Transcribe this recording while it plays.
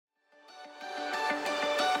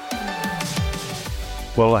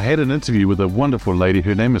Well, I had an interview with a wonderful lady.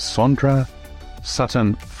 Her name is Sondra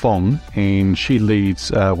Sutton Fong, and she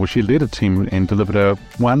leads, she led a team and delivered a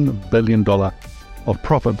 $1 billion of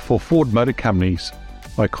profit for Ford Motor Company's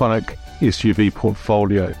iconic SUV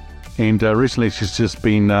portfolio. And recently she's just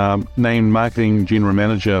been named Marketing General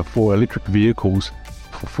Manager for electric vehicles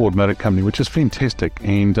for Ford Motor Company, which is fantastic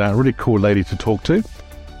and a really cool lady to talk to.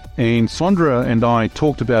 And Sondra and I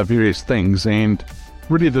talked about various things, and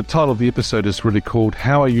really the title of the episode is really called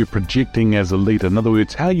How Are You Projecting as a Leader? In other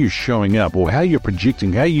words, how are you showing up, or how are you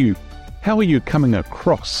projecting, how are you coming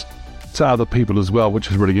across to other people as well,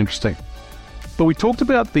 which is really interesting. But we talked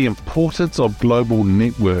about the importance of global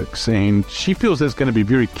networks, and she feels that's going to be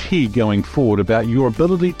very key going forward about your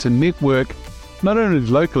ability to network not only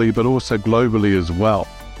locally but also globally as well.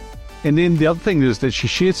 And then the other thing is that she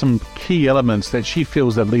shared some key elements that she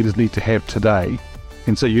feels that leaders need to have today.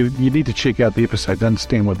 And so you need to check out the episode to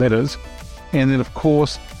understand what that is. And then, of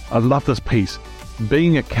course, I love this piece,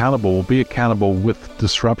 be accountable with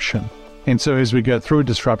disruption. And so as we go through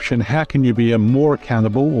disruption, how can you be more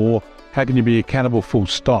accountable, or how can you be accountable full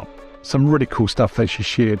stop? Some really cool stuff that she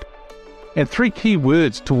shared. And 3 key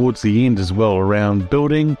words towards the end as well around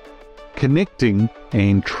building, connecting,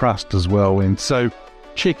 and trust as well. And so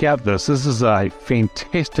check out this. This is a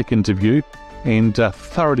fantastic interview, and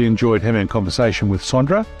thoroughly enjoyed having a conversation with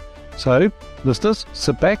Sondra. So, listeners,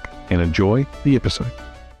 sit back and enjoy the episode.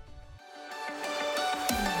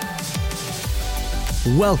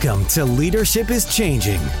 Welcome to Leadership is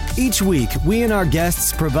Changing. Each week, we and our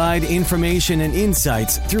guests provide information and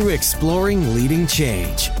insights through exploring leading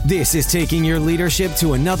change. This is taking your leadership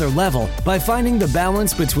to another level by finding the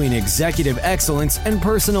balance between executive excellence and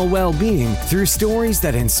personal well-being through stories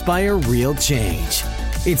that inspire real change.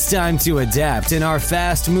 It's time to adapt in our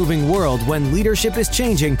fast-moving world when leadership is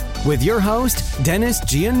changing with your host, Dennis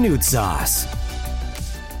Giannoutsas.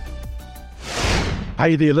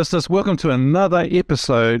 Hey there, listeners. Welcome to another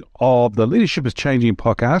episode of the Leadership is Changing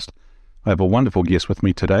podcast. I have a wonderful guest with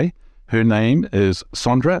me today. Her name is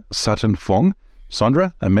Sondra Sutton Fong.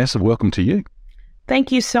 Sondra, a massive welcome to you.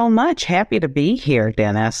 Thank you so much. Happy to be here,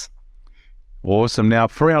 Dennis. Awesome. Now,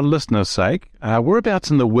 for our listeners' sake,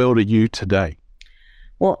 whereabouts in the world are you today?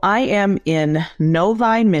 Well, I am in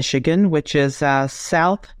Novi, Michigan, which is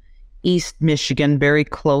southeast Michigan, very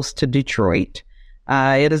close to Detroit.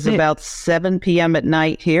 It is about 7 p.m. at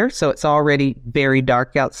night here, so it's already very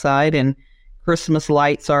dark outside, and Christmas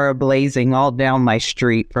lights are blazing all down my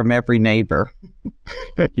street from every neighbor.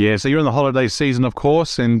 Yeah, so you're in the holiday season, of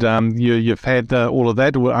course, and you've had all of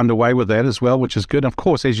that underway with that as well, which is good. Of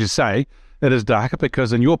course, as you say, it is darker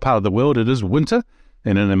because in your part of the world it is winter,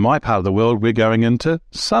 and in my part of the world we're going into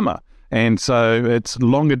summer. And so it's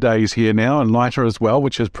longer days here now and lighter as well,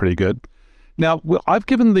 which is pretty good. Now, I've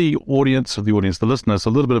given the listeners, a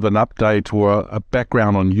little bit of an update or a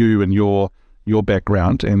background on you and your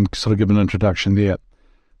background, and sort of give an introduction there.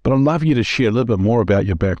 But I'd love you to share a little bit more about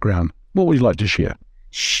your background. What would you like to share?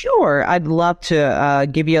 Sure. I'd love to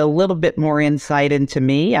give you a little bit more insight into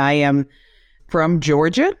me. I am from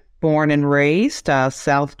Georgia, born and raised,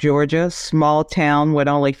 South Georgia, small town with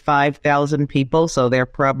only 5,000 people, so they're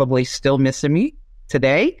probably still missing me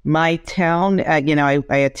today. My town, I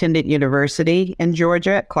attended university in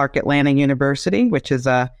Georgia at Clark Atlanta University, which is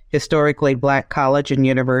a historically Black college and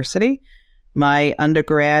university. My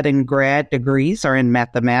undergrad and grad degrees are in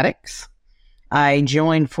mathematics. I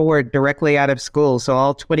joined Ford directly out of school, so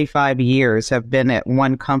all 25 years have been at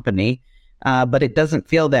one company, but it doesn't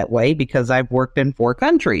feel that way because I've worked in 4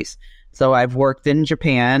 countries. So I've worked in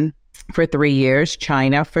Japan for 3 years,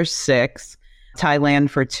 China for 6, Thailand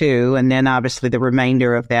for 2, and then obviously the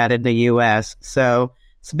remainder of that in the U.S. So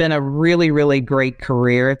it's been a really, really great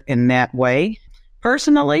career in that way.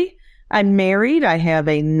 Personally, I'm married. I have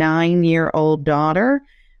a 9-year-old daughter.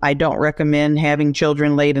 I don't recommend having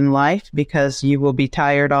children late in life because you will be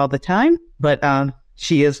tired all the time, but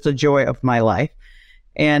she is the joy of my life.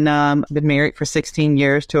 And I've been married for 16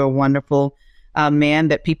 years to a wonderful man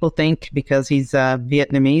that people think, because he's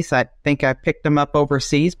Vietnamese, I think I picked him up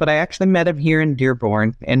overseas, but I actually met him here in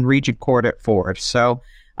Dearborn and Regent Court at Ford. So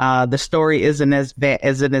the story isn't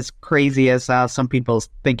as crazy as some people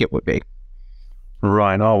think it would be.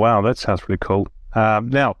 Right. Oh, wow. That sounds pretty cool.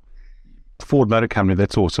 Now, Ford Motor Company,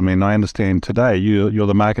 that's awesome. And I understand today you're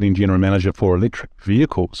the marketing general manager for electric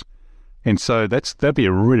vehicles. And so that'd be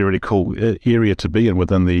a really, really cool area to be in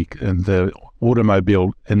within the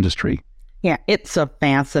automobile industry. Yeah, it's a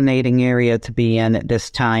fascinating area to be in at this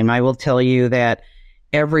time. I will tell you that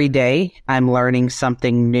every day I'm learning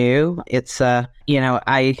something new. It's,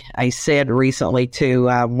 I said recently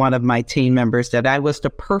to one of my team members that I was the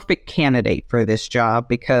perfect candidate for this job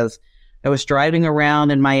because I was driving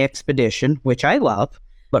around in my Expedition, which I love.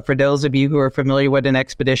 But for those of you who are familiar with an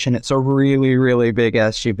Expedition, it's a really, really big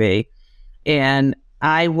SUV. And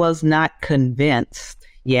I was not convinced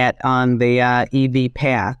yet on the EV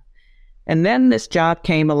path. And then this job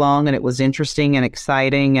came along and it was interesting and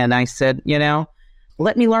exciting. And I said,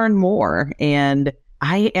 let me learn more. And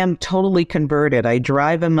I am totally converted. I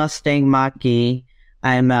drive a Mustang Mach-E.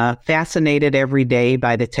 I'm fascinated every day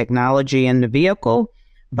by the technology in the vehicle,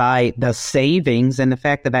 by the savings, and the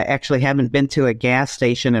fact that I actually haven't been to a gas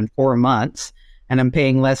station in 4 months, and I'm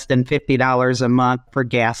paying less than $50 a month for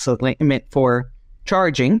gasoline for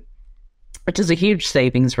charging, which is a huge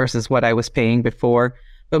savings versus what I was paying before.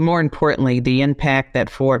 But more importantly, the impact that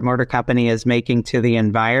Ford Motor Company is making to the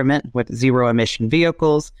environment with zero-emission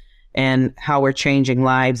vehicles and how we're changing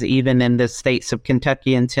lives even in the states of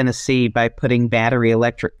Kentucky and Tennessee by putting battery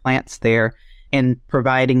electric plants there and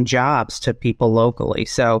providing jobs to people locally.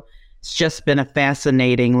 So it's just been a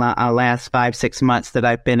fascinating last 5-6 months that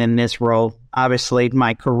I've been in this role. Obviously,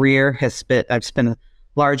 my career I've spent a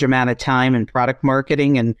large amount of time in product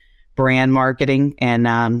marketing and brand marketing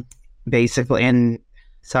and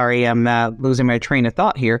sorry, I'm losing my train of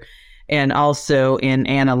thought here, and also in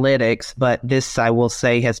analytics. But this, I will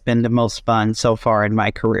say, has been the most fun so far in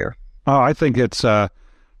my career. Oh, I think it's a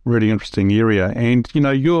really interesting area. And,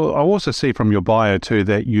 I also see from your bio too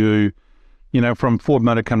that you from Ford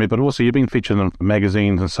Motor Company, but also you've been featured in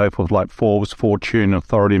magazines and so forth like Forbes, Fortune,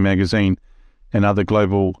 Authority Magazine, and other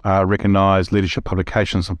global recognized leadership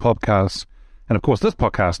publications and podcasts. And of course, this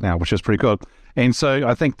podcast now, which is pretty good. And so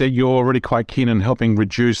I think that you're really quite keen in helping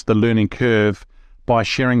reduce the learning curve by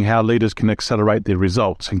sharing how leaders can accelerate their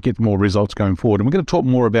results and get more results going forward. And we're going to talk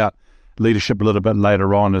more about leadership a little bit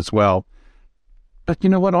later on as well. But you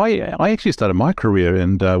know what? I actually started my career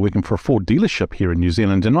and working for a Ford dealership here in New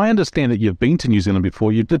Zealand. And I understand that you've been to New Zealand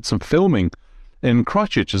before. You did some filming in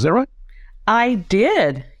Christchurch. Is that right? I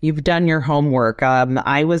did. You've done your homework.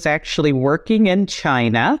 I was actually working in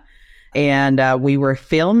China. And we were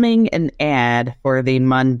filming an ad for the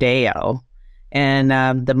Mondeo. And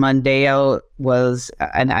the Mondeo was,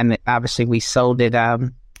 and obviously we sold it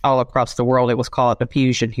all across the world. It was called the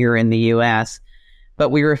Fusion here in the U.S. But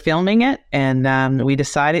we were filming it, and we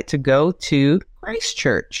decided to go to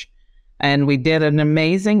Christchurch. And we did an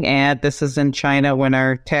amazing ad. This is in China when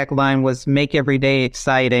our tagline was "Make Every Day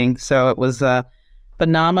Exciting." So it was a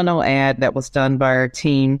phenomenal ad that was done by our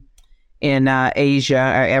team in Asia,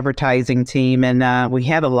 our advertising team, and we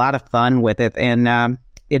had a lot of fun with it. And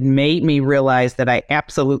it made me realize that I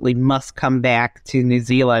absolutely must come back to New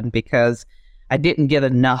Zealand because I didn't get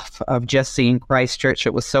enough of just seeing Christchurch.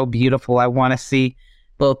 It was so beautiful. I want to see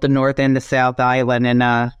both the North and the South Island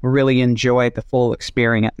and really enjoy the full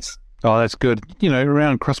experience. Oh, that's good.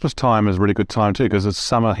 Around Christmas time is a really good time too because it's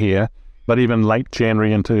summer here, but even late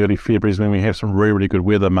January into early February is when we have some really, really good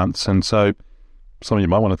weather months. And so something you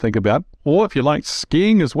might want to think about. Or if you like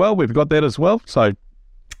skiing as well, we've got that as well. So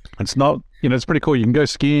it's not, it's pretty cool. You can go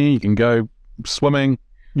skiing, you can go swimming,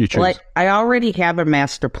 you choose. Well, I already have a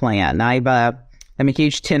master plan. I'm a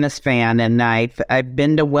huge tennis fan, and I've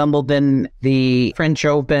been to Wimbledon, the French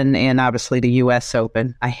Open, and obviously the U.S.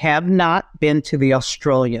 Open. I have not been to the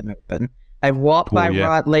Australian Open. I've walked by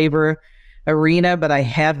Rod Laver Arena, but I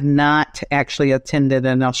have not actually attended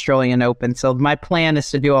an Australian Open. So my plan is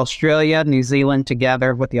to do Australia, New Zealand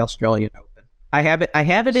together with the Australian Open. I have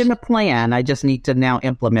it in the plan. I just need to now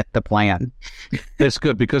implement the plan. That's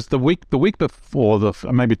good because the week before,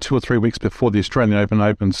 maybe 2 or 3 weeks before the Australian Open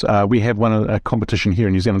opens, we have a competition here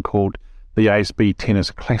in New Zealand called the ASB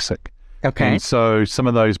Tennis Classic. Okay. And so some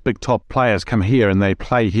of those big top players come here and they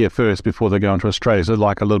play here first before they go into Australia. So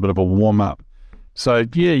like a little bit of a warm up. So,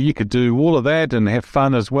 yeah, you could do all of that and have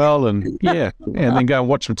fun as well. And, and then go and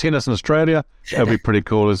watch some tennis in Australia. That'd be pretty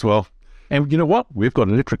cool as well. And you know what? We've got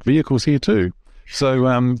electric vehicles here too. So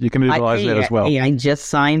you can utilize that as well. Yeah, I just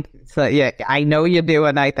signed. So, yeah, I know you do.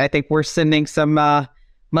 And I think we're sending some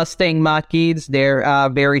Mustang Mach-E's there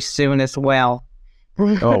very soon as well.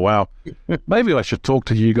 Oh, wow. Maybe I should talk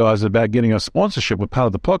to you guys about getting a sponsorship with part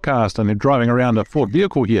of the podcast and then driving around a Ford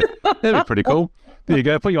vehicle here. That'd be pretty cool. There you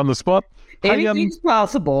go. Put you on the spot. Anything's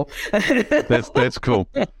possible. That's cool.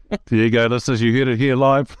 There you go, listeners. You heard it here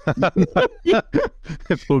live.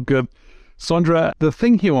 It's all good. Sondra, the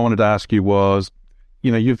thing here I wanted to ask you was,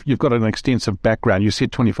 you've got an extensive background. You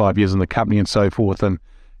said 25 years in the company and so forth, and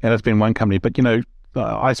it's been one company. But,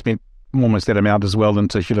 I spent almost that amount as well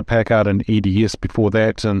into Hewlett-Packard and EDS before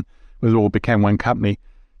that, and it all became one company.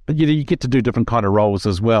 But you get to do different kind of roles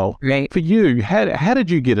as well. Right. For you, how did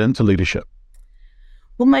you get into leadership?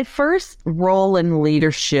 Well, my first role in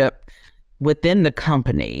leadership within the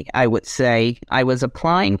company, I would say, I was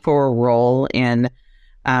applying for a role in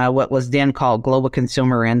what was then called Global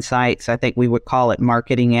Consumer Insights. I think we would call it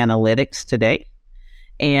marketing analytics today.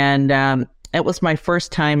 And it was my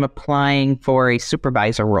first time applying for a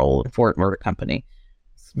supervisor role in Ford Motor Company.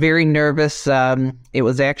 Very nervous. It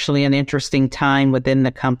was actually an interesting time within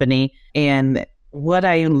the company. And what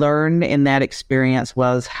I learned in that experience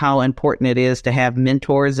was how important it is to have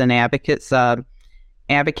mentors and advocates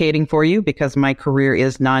advocating for you, because my career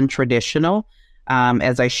is non-traditional.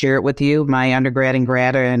 As I share it with you, my undergrad and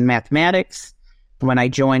grad are in mathematics. When I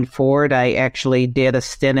joined Ford, I actually did a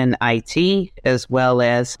stint in IT as well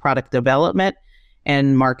as product development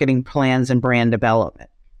and marketing plans and brand development.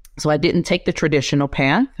 So I didn't take the traditional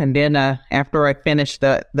path. And then after I finished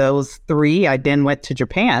those three, I then went to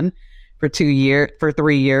Japan for 3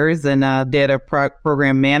 years and did a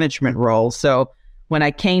program management role. So when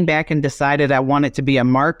I came back and decided I wanted to be a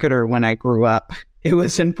marketer when I grew up, it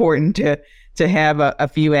was important to have a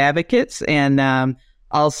few advocates and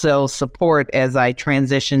also support as I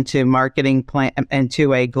transitioned to marketing plan and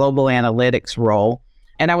to a global analytics role.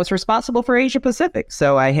 And I was responsible for Asia Pacific.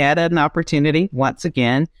 So I had an opportunity once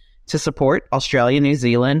again to support Australia, New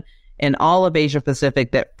Zealand, and all of Asia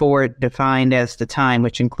Pacific that Ford defined as the time,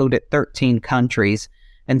 which included 13 countries.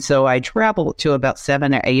 And so I traveled to about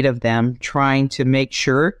 7 or 8 of them, trying to make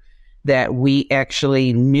sure that we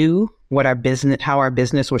actually knew what how our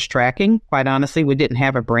business was tracking. Quite honestly, we didn't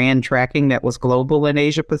have a brand tracking that was global in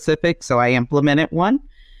Asia Pacific, so I implemented one.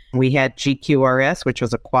 We had GQRS, which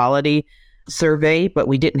was a quality survey, but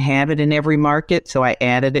we didn't have it in every market, so I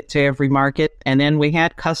added it to every market. And then we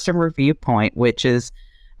had Customer Viewpoint, which is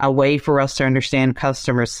a way for us to understand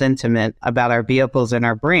customer sentiment about our vehicles and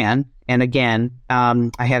our brand. And again,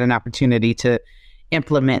 I had an opportunity to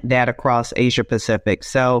implement that across Asia Pacific.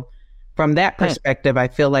 So from that perspective, I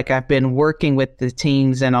feel like I've been working with the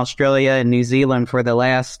teams in Australia and New Zealand for the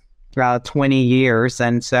last 20 years.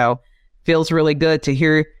 And so it feels really good to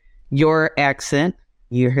hear your accent.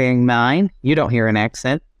 You're hearing mine. You don't hear an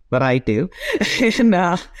accent, but I do.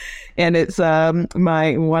 And it's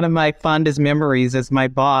one of my fondest memories is my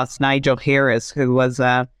boss, Nigel Harris, who was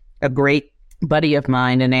a great buddy of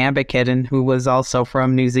mine, an advocate, and who was also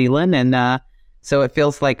from New Zealand. And so it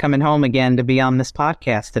feels like coming home again to be on this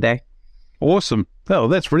podcast today. Awesome. Oh,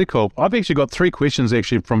 that's really cool. I've actually got 3 questions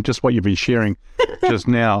actually from just what you've been sharing just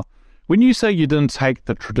now. When you say you didn't take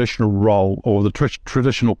the traditional role or the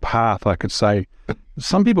traditional path, I could say,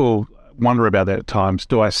 some people wonder about that at times.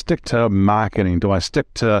 Do I stick to marketing? Do I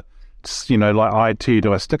stick to, like IT?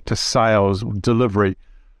 Do I stick to sales, delivery?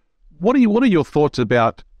 What are your thoughts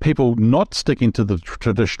about people not sticking to the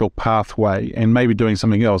traditional pathway and maybe doing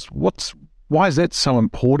something else? Why is that so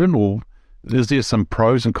important, or is there some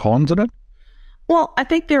pros and cons in it? Well, I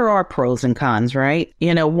think there are pros and cons, right?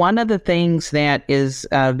 One of the things that is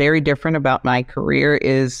very different about my career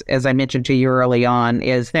is, as I mentioned to you early on,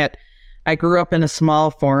 is that I grew up in a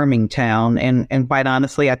small farming town. And quite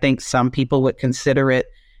honestly, I think some people would consider it,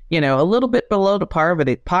 a little bit below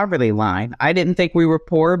the poverty line. I didn't think we were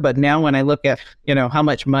poor, but now when I look at, how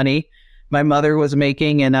much money my mother was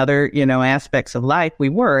making and other, aspects of life, we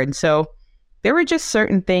were. And so there were just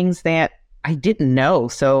certain things that I didn't know.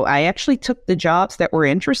 So I actually took the jobs that were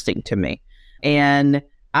interesting to me. And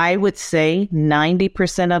I would say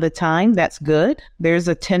 90% of the time, that's good. There's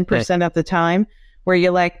a 10% of the time where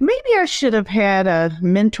you're like, maybe I should have had a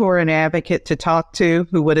mentor and advocate to talk to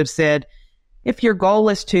who would have said, if your goal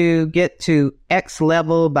is to get to X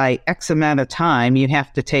level by X amount of time, you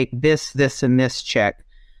have to take this, this, and this check.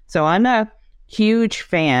 So I'm a huge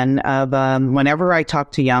fan of whenever I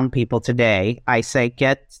talk to young people today, I say,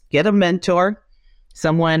 get a mentor,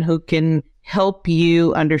 someone who can help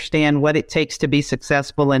you understand what it takes to be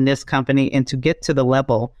successful in this company and to get to the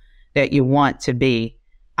level that you want to be.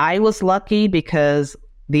 I was lucky because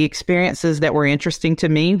the experiences that were interesting to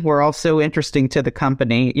me were also interesting to the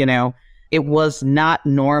company. It was not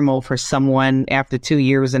normal for someone after 2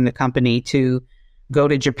 years in the company to go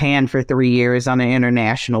to Japan for 3 years on an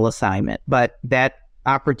international assignment. But that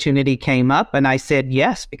opportunity came up and I said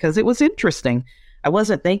yes, because it was interesting. I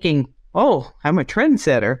wasn't thinking, oh, I'm a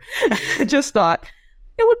trendsetter. I just thought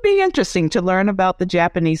it would be interesting to learn about the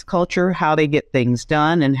Japanese culture, how they get things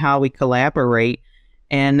done and how we collaborate.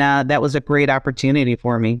 And that was a great opportunity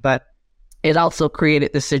for me. But it also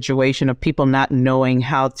created the situation of people not knowing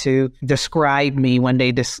how to describe me when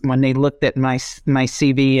they looked at my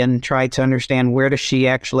CV and tried to understand where does she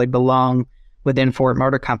actually belong within Ford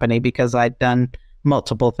Motor Company because I'd done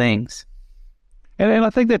multiple things. And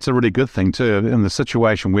I think that's a really good thing too, in the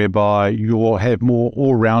situation whereby you'll have more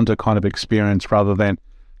all-rounder kind of experience rather than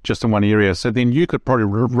just in one area. So then you could probably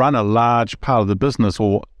run a large part of the business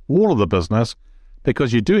or all of the business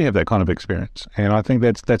because you do have that kind of experience. And I think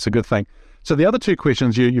that's a good thing. So the other two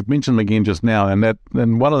questions you've mentioned them again just now, and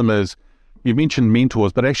one of them is, you mentioned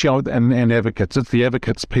mentors, but actually, and advocates. It's the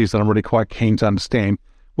advocates piece that I'm really quite keen to understand,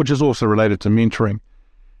 which is also related to mentoring.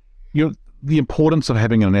 The importance of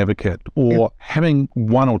having an advocate or having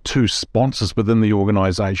one or two sponsors within the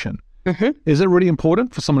organization. Mm-hmm. Is it really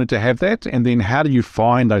important for someone to have that? And then how do you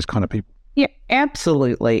find those kind of people? Yeah,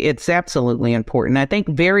 absolutely. It's absolutely important. I think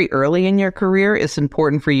very early in your career, it's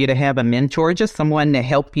important for you to have a mentor, just someone to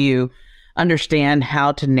help you understand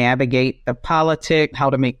how to navigate the politics, how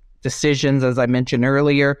to make decisions, as I mentioned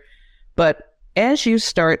earlier. But as you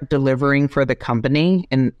start delivering for the company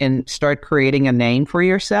and start creating a name for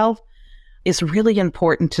yourself, it's really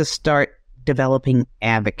important to start developing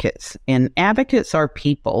advocates. And advocates are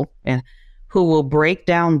people who will break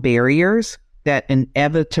down barriers that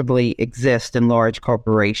inevitably exist in large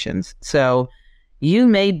corporations. So you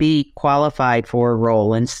may be qualified for a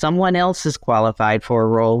role and someone else is qualified for a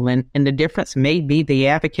role, and the difference may be the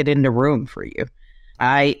advocate in the room for you.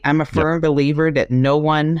 I'm a firm believer that no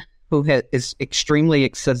one who is extremely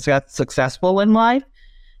successful in life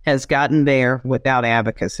has gotten there without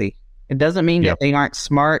advocacy. It doesn't mean that they aren't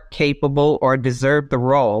smart, capable, or deserve the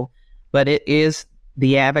role, but it is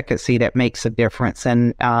the advocacy that makes a difference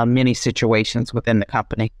in many situations within the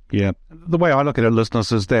company. Yeah. The way I look at it,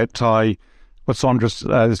 listeners, is that what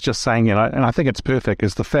Sondra is just saying, and I think it's perfect,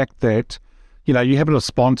 is the fact that, you have a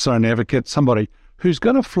sponsor, an advocate, somebody who's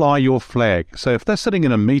going to fly your flag. So if they're sitting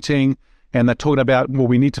in a meeting and they're talking about, well,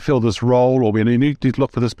 we need to fill this role or we need to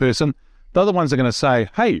look for this person, the other ones are going to say,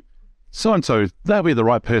 hey, so-and-so, they'll be the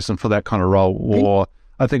right person for that kind of role, or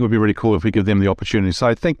I think it would be really cool if we give them the opportunity. So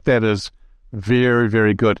I think that is very,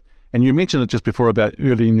 very good. And you mentioned it just before about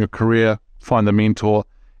early in your career, find the mentor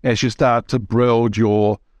as you start to build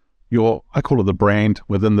your I call it the brand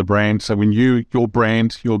within the brand. So when you're growing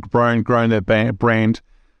that brand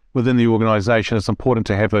within the organization, it's important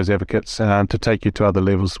to have those advocates to take you to other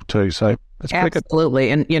levels too. So that's absolutely.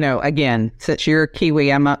 And, again, since you're a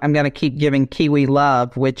Kiwi, I'm going to keep giving Kiwi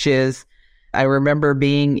love, which is, I remember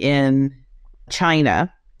being in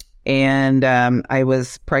China and I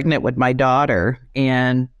was pregnant with my daughter,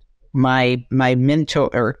 and my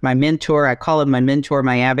mentor, I call him my mentor,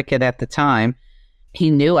 my advocate at the time, he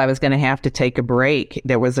knew I was going to have to take a break.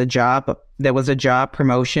 There was a job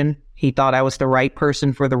promotion. He thought I was the right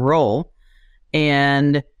person for the role.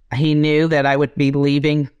 And he knew that I would be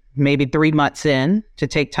leaving maybe 3 months in to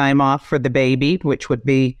take time off for the baby, which would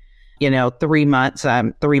be, 3 months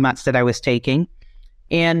that I was taking.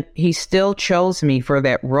 And he still chose me for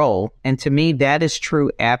that role. And to me, that is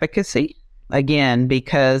true advocacy, again,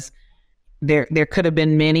 because there could have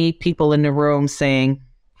been many people in the room saying,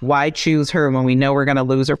 why choose her when we know we're going to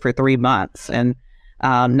lose her for 3 months? And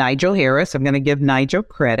Nigel Harris, I'm going to give Nigel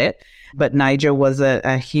credit, but Nigel was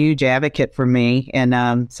a huge advocate for me,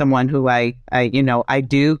 and someone who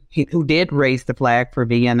who did raise the flag for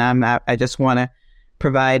me, and I just want to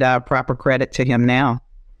provide proper credit to him now.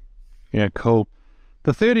 Yeah, cool.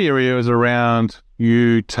 The third area is around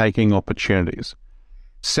you taking opportunities.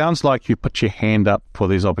 Sounds like you put your hand up for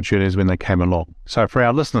these opportunities when they came along. So for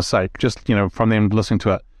our listeners' sake, just, from them listening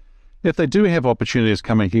to it, if they do have opportunities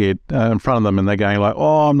coming here in front of them and they're going like,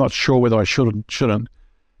 oh, I'm not sure whether I shouldn't,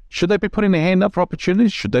 should they be putting their hand up for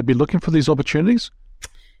opportunities? Should they be looking for these opportunities?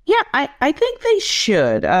 Yeah, I think they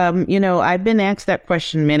should. I've been asked that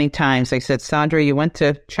question many times. They said, Sondra, you went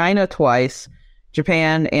to China twice,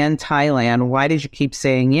 Japan and Thailand. Why did you keep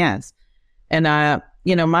saying yes? And,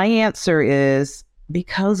 my answer is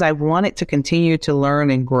because I wanted to continue to learn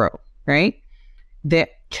and grow, right? That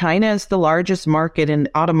China is the largest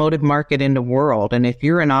automotive market in the world. And if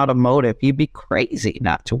you're in automotive, you'd be crazy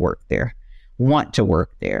not to want to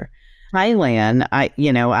work there. Thailand,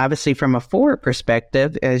 obviously from a Ford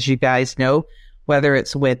perspective, as you guys know, whether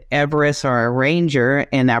it's with Everest or a Ranger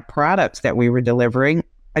and our products that we were delivering,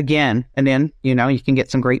 again, and then, you can get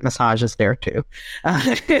some great massages there too.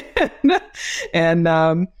 And,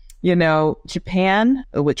 Japan,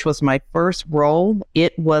 which was my first role,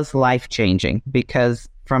 it was life-changing because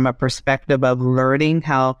from a perspective of learning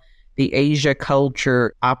how the Asia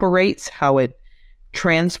culture operates, how it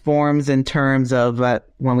transforms in terms of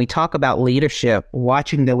when we talk about leadership,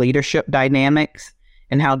 watching the leadership dynamics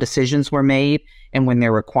and how decisions were made, and when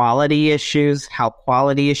there were quality issues, how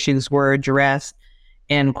quality issues were addressed,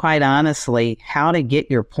 and quite honestly, how to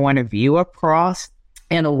get your point of view across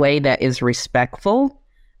in a way that is respectful,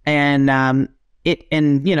 and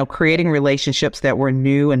creating relationships that were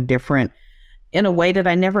new and different in a way that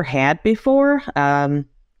I never had before.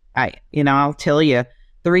 I'll tell you,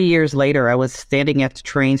 3 years later, I was standing at the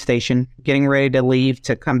train station, getting ready to leave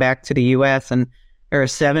to come back to the U.S., and there are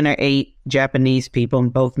 7 or 8 Japanese people,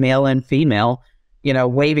 both male and female,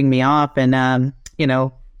 waving me off, and,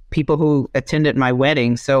 people who attended my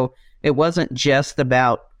wedding. So it wasn't just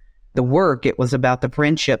about the work, it was about the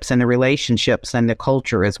friendships and the relationships and the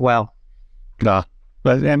culture as well.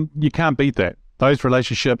 And you can't beat that. Those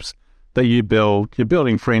relationships that you build, you're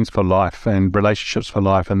building friends for life and relationships for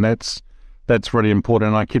life, and that's really important.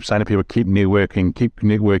 And I keep saying to people, keep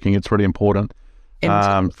networking. It's really important.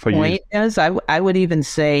 And for point you. Is, I would even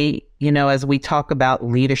say, as we talk about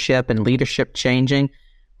leadership and leadership changing,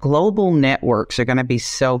 global networks are going to be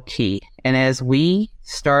so key. And as we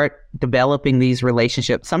start developing these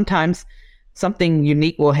relationships, sometimes something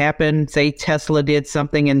unique will happen. Say Tesla did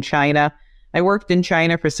something in China. I worked in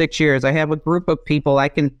China for 6 years. I have a group of people I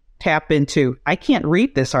can tap into. I can't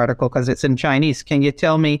read this article because it's in Chinese. Can you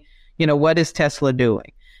tell me, what is Tesla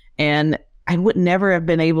doing? And I would never have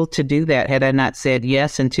been able to do that had I not said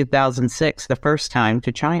yes in 2006, the first time,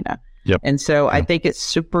 to China. Yep. And so I think it's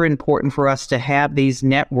super important for us to have these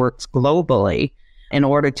networks globally in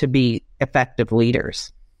order to be effective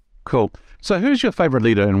leaders. Cool. So who's your favorite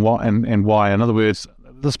leader and why? In other words,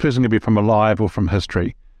 this person could be from alive or from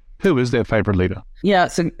history. Who is their favorite leader? Yeah,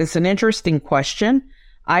 it's an interesting question.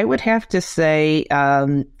 I would have to say,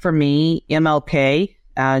 for me, MLK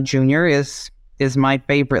Jr. is my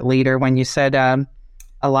favorite leader. When you said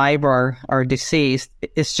alive or deceased,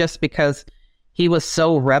 it's just because he was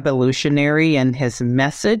so revolutionary in his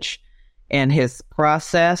message and his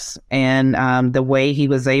process, and the way he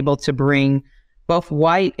was able to bring both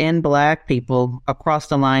white and Black people across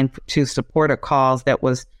the line to support a cause that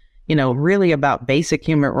was, really about basic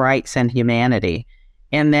human rights and humanity,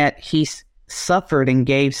 and that he suffered and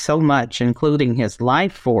gave so much, including his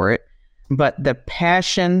life for it. But the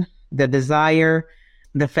passion, the desire,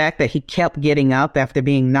 the fact that he kept getting up after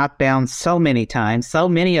being knocked down so many times, so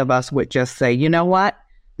many of us would just say, you know what,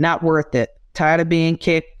 not worth it. Tired of being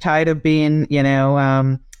kicked, tired of being,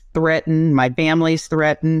 threatened. My family's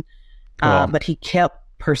threatened. But he kept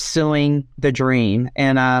pursuing the dream.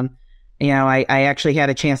 And, I actually had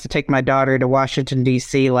a chance to take my daughter to Washington,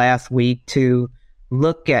 D.C. last week to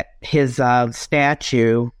look at his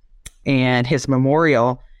statue and his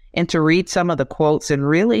memorial, and to read some of the quotes and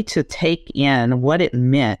really to take in what it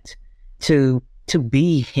meant to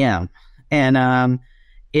be him. And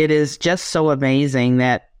it is just so amazing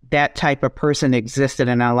that type of person existed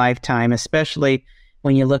in our lifetime, especially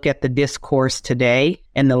when you look at the discourse today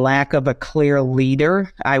and the lack of a clear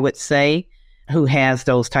leader, I would say, who has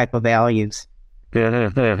those type of values. Yeah.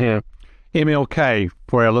 MLK,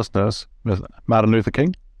 for our listeners, Martin Luther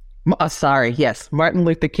King. Sorry, yes, Martin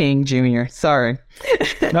Luther King Jr. Sorry.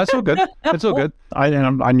 No, it's all good. It's all good.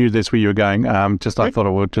 I knew that's where you were going. I thought I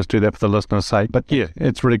would just do that for the listeners' sake. But yeah,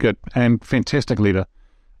 it's really good and fantastic leader.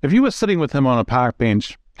 If you were sitting with him on a park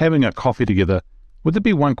bench, having a coffee together, would there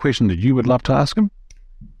be one question that you would love to ask him?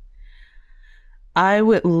 I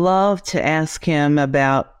would love to ask him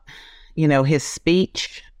about, his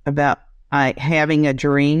speech about having a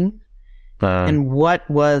dream and what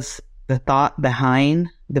was the thought behind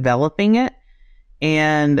developing it.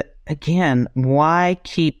 And again, why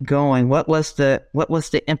keep going? What was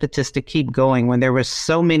the impetus to keep going when there were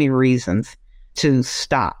so many reasons to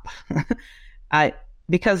stop?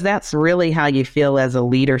 Because that's really how you feel as a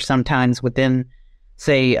leader sometimes within,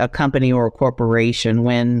 say, a company or a corporation,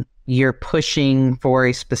 when you're pushing for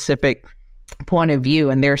a specific point of view.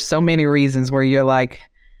 And there's so many reasons where you're like,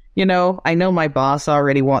 I know my boss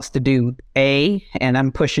already wants to do A and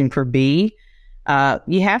I'm pushing for B.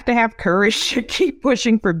 You have to have courage to keep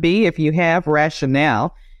pushing for B if you have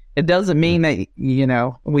rationale. It doesn't mean that,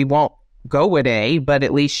 we won't go with A, but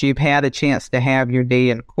at least you've had a chance to have your day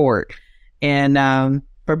in court. And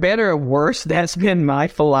for better or worse, that's been my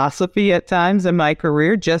philosophy at times in my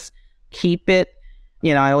career. Just keep it.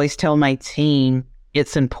 I always tell my team,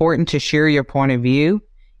 it's important to share your point of view,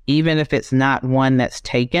 even if it's not one that's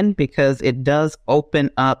taken, because it does open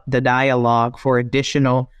up the dialogue for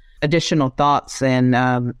additional thoughts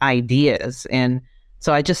and ideas. And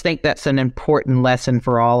so I just think that's an important lesson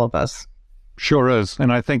for all of us. Sure is.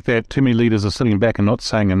 And I think that too many leaders are sitting back and not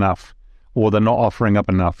saying enough, or they're not offering up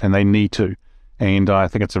enough, and they need to. And I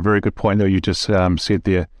think it's a very good point that you just said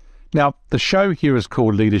there. Now, the show here is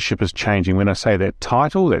called Leadership is Changing. When I say that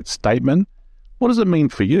title, that statement, what does it mean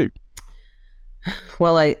for you?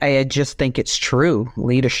 Well, I just think it's true.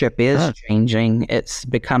 Leadership is changing. It's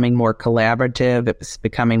becoming more collaborative. It's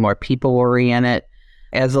becoming more people-oriented.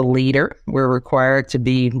 As a leader, we're required to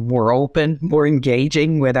be more open, more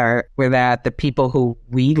engaging with the people who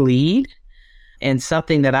we lead. And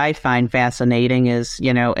something that I find fascinating is,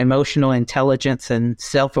 emotional intelligence and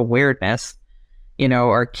self-awareness,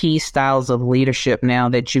 are key styles of leadership now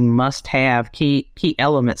that you must have, key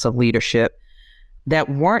elements of leadership that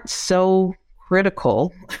weren't so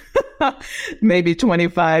critical maybe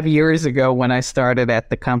 25 years ago when I started at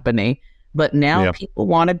the company. But now people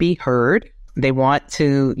want to be heard. They want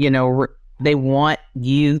to, they want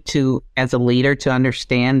you to, as a leader, to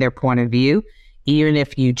understand their point of view, even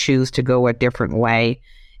if you choose to go a different way.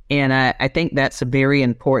 And I think that's very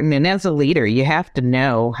important. And as a leader, you have to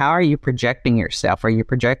know, how are you projecting yourself? Are you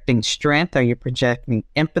projecting strength? Are you projecting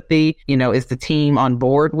empathy? Is the team on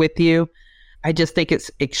board with you? I just think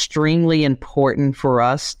it's extremely important for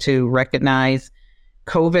us to recognize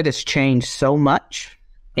COVID has changed so much,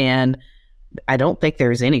 and I don't think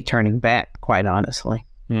there's any turning back, quite honestly.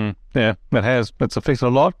 Yeah, it has. It's affected a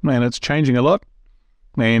lot, and it's changing a lot.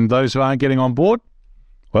 And those who aren't getting on board,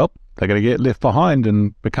 well, they're going to get left behind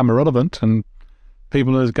and become irrelevant, and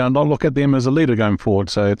people are going to not look at them as a leader going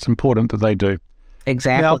forward. So it's important that they do.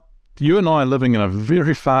 Exactly. Now, you and I are living in a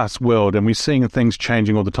very fast world, and we're seeing things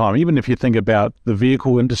changing all the time. Even if you think about the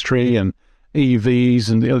vehicle industry and EVs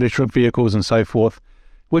and electric vehicles and so forth,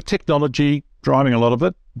 with technology driving a lot of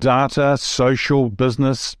it, data, social,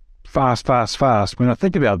 business, fast. When I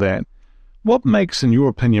think about that, in your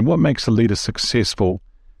opinion, what makes a leader successful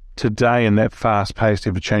today in that fast-paced,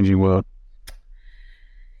 ever-changing world?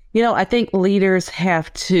 I think leaders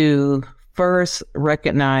have to first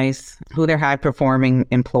recognize who their high-performing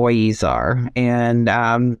employees are. And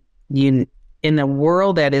in a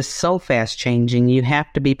world that is so fast-changing, you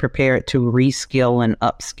have to be prepared to reskill and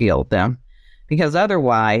upskill them, because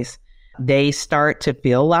otherwise they start to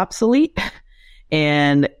feel obsolete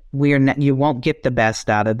and you won't get the best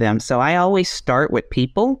out of them. So I always start with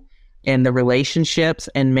people and the relationships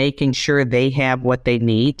and making sure they have what they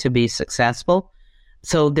need to be successful.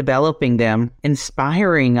 So developing them,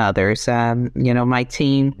 inspiring others. My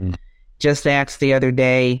team just asked the other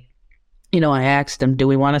day, I asked them, do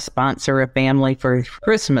we want to sponsor a family for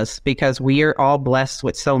Christmas? Because we are all blessed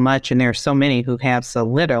with so much, and there are so many who have so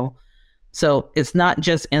little. So it's not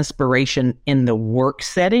just inspiration in the work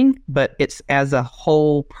setting, but it's as a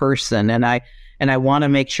whole person. And I want to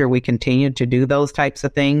make sure we continue to do those types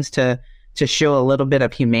of things to show a little bit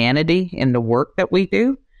of humanity in the work that we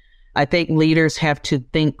do. I think leaders have to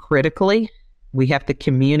think critically. We have to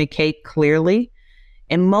communicate clearly.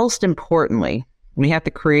 And most importantly, we have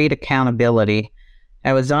to create accountability.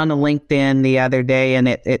 I was on LinkedIn the other day, and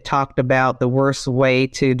it talked about the worst way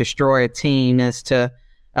to destroy a team is to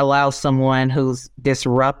allow someone who's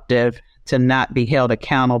disruptive to not be held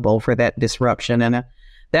accountable for that disruption. And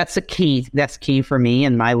that's key for me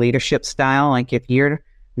in my leadership style. Like, if you're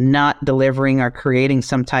not delivering or creating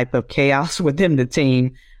some type of chaos within the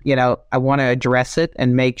team, I want to address it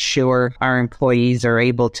and make sure our employees are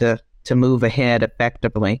able to move ahead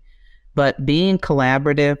effectively. But being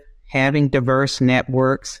collaborative, having diverse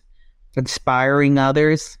networks, inspiring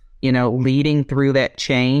others, leading through that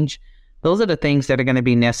change, those are the things that are going to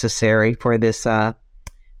be necessary for this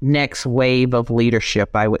next wave of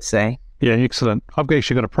leadership, I would say. Yeah, excellent. I've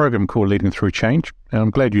actually got a program called Leading Through Change, and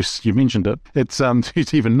I'm glad you mentioned it. It's you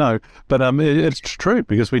even know, but it's true,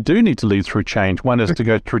 because we do need to lead through change. One is to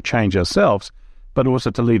go through change ourselves, but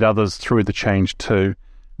also to lead others through the change too.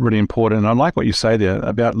 Really important. And I like what you say there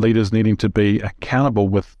about leaders needing to be accountable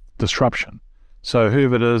with disruption. So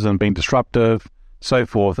whoever it is and being disruptive, so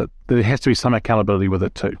forth, there has to be some accountability with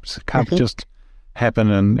it too. So it can't just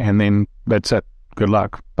happen and then that's it. Good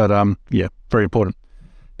luck. But very important.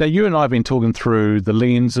 Now, you and I have been talking through the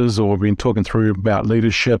lenses, or been talking through about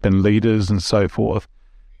leadership and leaders and so forth.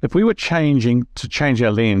 If we were change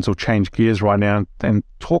our lens or change gears right now and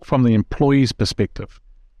talk from the employee's perspective,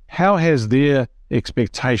 how has their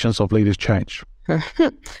expectations of leaders changed?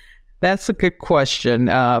 That's a good question.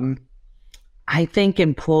 I think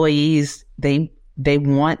employees, they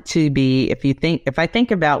want to be, if I think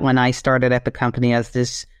about when I started at the company as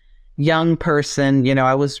this young person,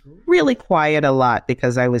 I was really quiet a lot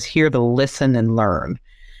because I was here to listen and learn.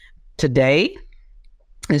 Today,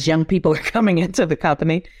 as young people are coming into the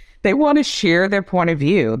company, they want to share their point of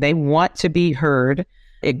view. They want to be heard.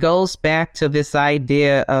 It goes back to this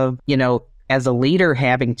idea of, as a leader,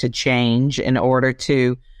 having to change in order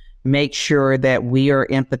to make sure that we are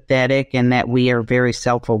empathetic and that we are very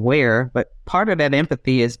self-aware. But part of that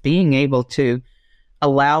empathy is being able to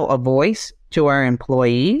allow a voice to our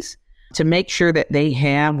employees to make sure that they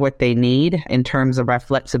have what they need in terms of our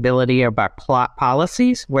flexibility of our plot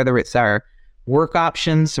policies, whether it's our work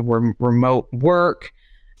options or remote work.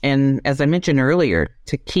 And as I mentioned earlier,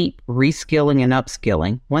 to keep reskilling and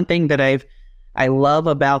upskilling. One thing that I love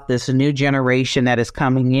about this new generation that is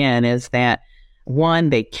coming in is that, one,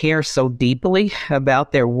 they care so deeply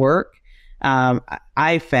about their work. I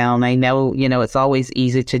know, it's always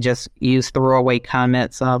easy to just use throwaway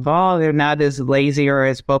comments of, oh, they're not as lazy or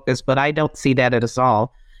as focused, but I don't see that at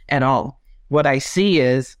all. What I see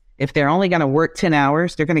is if they're only going to work 10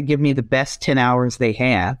 hours, they're going to give me the best 10 hours they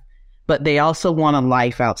have, but they also want a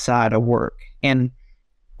life outside of work. And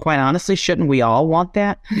quite honestly, shouldn't we all want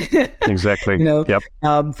that? Exactly. Yep.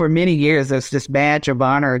 For many years, it's this badge of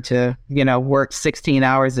honor to, work 16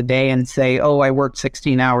 hours a day and say, oh, I worked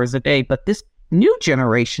 16 hours a day. But this new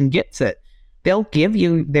generation gets it. They'll give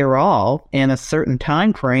you their all in a certain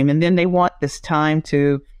time frame, and then they want this time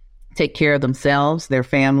to take care of themselves, their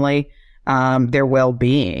family, their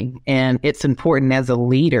well-being. And it's important as a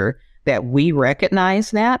leader that we recognize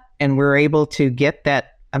that and we're able to get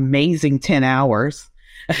that amazing 10 hours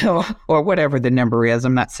or whatever the number is.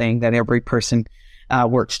 I'm not saying that every person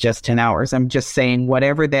works just 10 hours. I'm just saying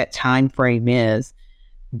whatever that time frame is,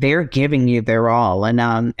 they're giving you their all. And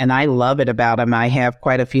I love it about them. I have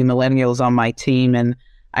quite a few millennials on my team, and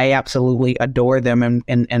I absolutely adore them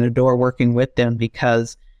and adore working with them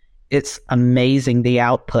because it's amazing the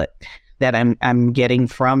output that I'm getting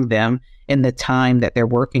from them in the time that they're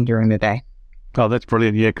working during the day. Oh, that's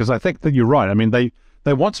brilliant. Yeah, because I think that you're right. I mean,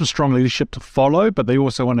 they want some strong leadership to follow, but they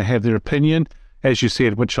also want to have their opinion, as you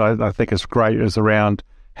said, which I think is great, is around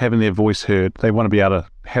having their voice heard. They want to be able to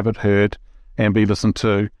have it heard and be listened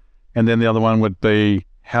to. And then the other one would be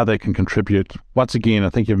how they can contribute. Once again, I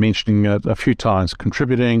think you're mentioning it a few times,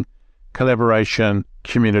 contributing, collaboration,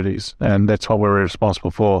 communities. And that's what we're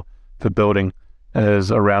responsible for building,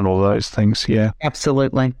 is around all those things. Yeah.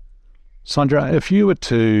 Absolutely. Sondra, if you were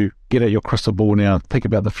to get at your crystal ball now, think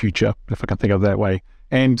about the future, if I can think of it that way,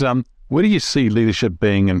 and where do you see leadership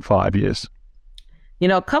being in 5 years?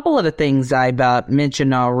 A couple of the things I've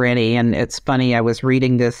mentioned already, and it's funny, I was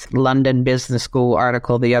reading this London Business School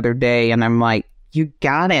article the other day, and I'm like, you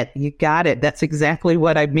got it. That's exactly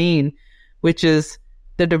what I mean, which is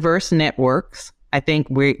the diverse networks. I think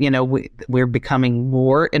we're becoming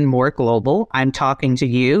more and more global. I'm talking to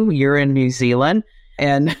you. You're in New Zealand,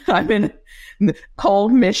 and I'm in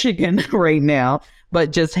cold Michigan right now.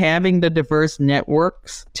 But just having the diverse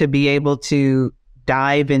networks to be able to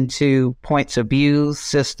dive into points of view,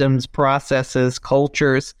 systems, processes,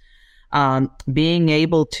 cultures, being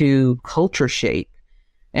able to culture shape.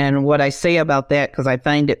 And what I say about that, because I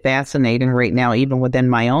find it fascinating right now, even within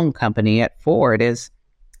my own company at Ford, is,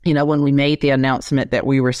 when we made the announcement that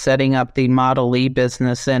we were setting up the Model E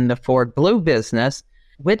business and the Ford Blue business,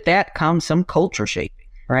 with that comes some culture shaping,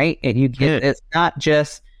 right? And it's not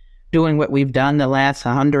just doing what we've done the last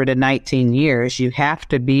 119 years. You have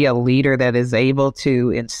to be a leader that is able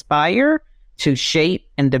to inspire, to shape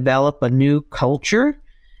and develop a new culture.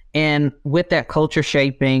 And with that culture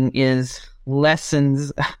shaping is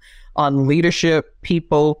lessons on leadership,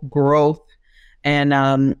 people, growth. And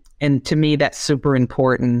to me, that's super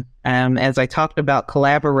important. As I talked about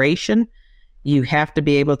collaboration, you have to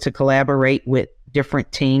be able to collaborate with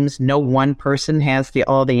different teams. No one person has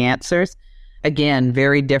all the answers. Again,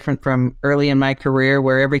 very different from early in my career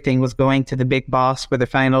where everything was going to the big boss for the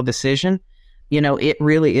final decision. It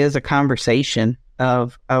really is a conversation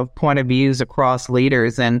of point of views across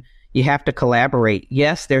leaders, and you have to collaborate.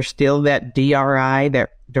 Yes, there's still that DRI,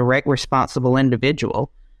 that direct responsible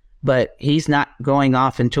individual, but he's not going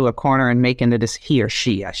off into a corner and making he or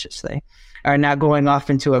she, I should say, are not going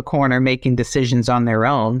off into a corner making decisions on their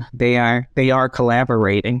own. They are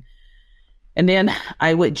collaborating. And then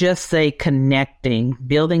I would just say connecting,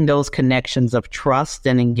 building those connections of trust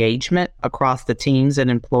and engagement across the teams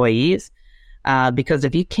and employees. Because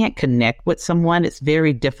if you can't connect with someone, it's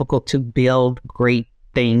very difficult to build great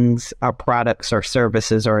things or products or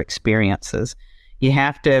services or experiences. You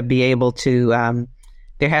have to be able to,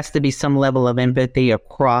 there has to be some level of empathy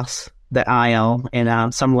across the aisle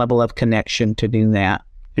and some level of connection to do that.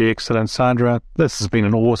 Excellent, Sondra. This has been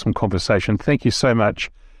an awesome conversation. Thank you so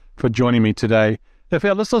much for joining me today. If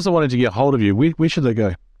our listeners wanted to get hold of you, where should they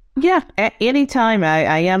go? Yeah, at any time.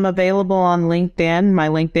 I am available on LinkedIn. My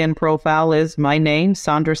LinkedIn profile is my name,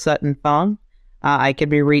 Sondra Sutton Fong. I can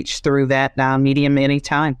be reached through that medium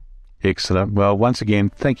anytime. Excellent. Well, once again,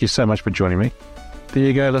 thank you so much for joining me. There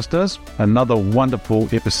you go, listeners. Another wonderful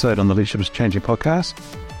episode on the Leadership is Changing podcast.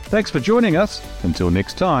 Thanks for joining us. Until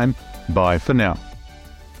next time, bye for now.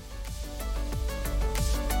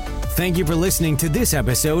 Thank you for listening to this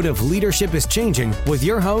episode of Leadership is Changing with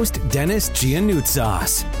your host, Dennis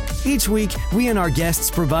Giannoutsas. Each week, we and our guests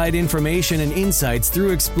provide information and insights through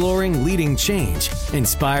exploring leading change,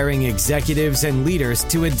 inspiring executives and leaders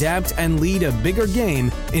to adapt and lead a bigger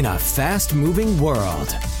game in a fast-moving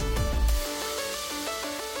world.